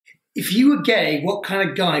If you were gay, what kind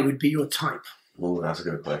of guy would be your type? Oh, that's a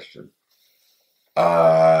good question.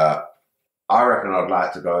 I reckon I'd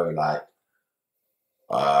like to go like,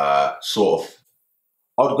 sort of.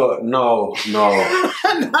 I'd go no. No.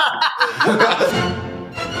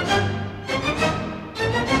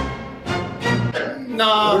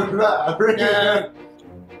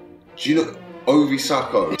 Do you know Ovi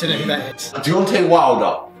Sacco? I don't know who that is. Deontay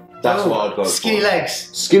Wilder. That's what I'd go Skinny for. legs.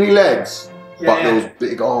 Skinny legs, Yeah, but yeah. those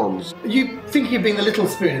big arms. Are you thinking of being the little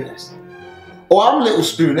spoon in this? Oh, I'm Little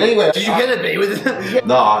Spoon anyway. Did you get to be with?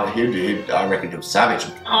 Nah, I reckon he was savage.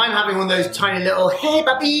 I'm having one of those tiny little hey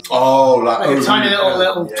baby. Oh, like A tiny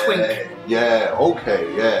little yeah, twink. Yeah, okay,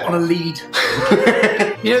 yeah. On a lead.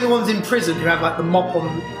 You know the ones in prison who have like the mop on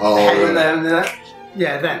the Oh, head and yeah. them?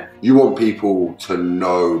 Yeah, them. You want people to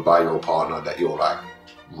know by your partner that you're like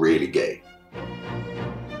really gay.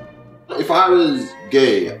 If I was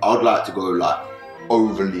gay, I'd like to go like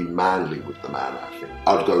overly manly with the man, I think.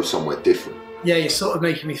 I'd go somewhere different. Yeah, you're sort of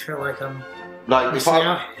making me feel like I'm Like if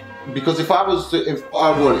if I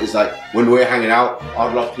want is like when we're hanging out,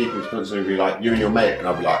 I'd love people to constantly be like, you and your mate, and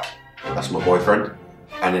I'd be like, that's my boyfriend.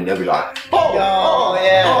 And then they'll be like,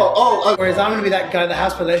 oh. Whereas I'm gonna be that guy at the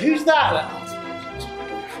house where they're like, who's that? Like, oh, it's my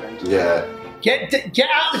boyfriend. Yeah. Get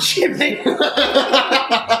out of the chimney!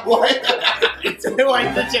 Why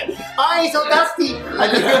the chimney? Oh, he's so dusty!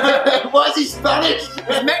 Why is he Spanish?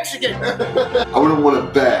 He's Mexican! I wouldn't want a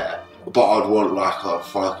bear, but I'd want like a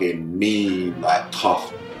fucking mean, like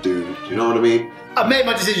tough dude. You know what I mean? I've made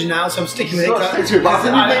my decision now, so I'm sticking with it. But I think you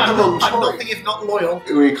made the wrong choice. I'm nothing if not loyal.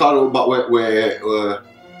 We kind of, but we're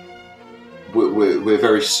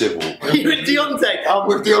very civil. You and Deontay.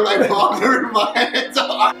 With Deontay partner in my head. Do you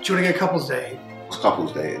want to go couples dating?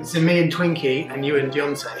 Couples dating. So me and Twinkie and you and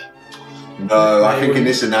Deontay. No, I think in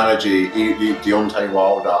this analogy, Deontay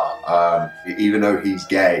Wilder, even though he's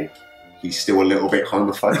gay, he's still a little bit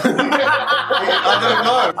homophobic. I don't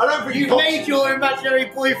know. I don't think you've made your imaginary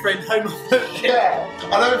boyfriend homophobic. Yeah.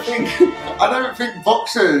 I don't think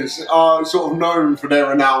boxers are sort of known for their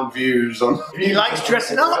renowned views on. He likes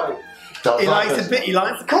dressing up. He likes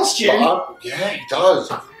the costume. Yeah, he does.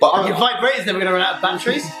 But your vibrator's never going to run out of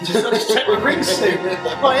batteries. Just check my rings soon.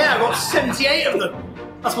 Oh yeah, I've got 78 of them.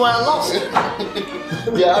 That's why I lost.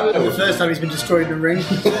 Yeah, I mean, the first time he's been destroyed in the ring.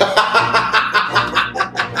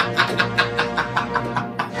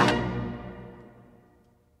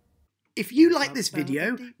 If you like this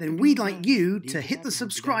video, then we'd like you to hit the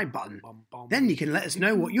subscribe button. Then you can let us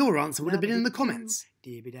know what your answer would have been in the comments.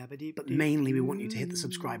 But mainly we want you to hit the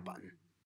subscribe button.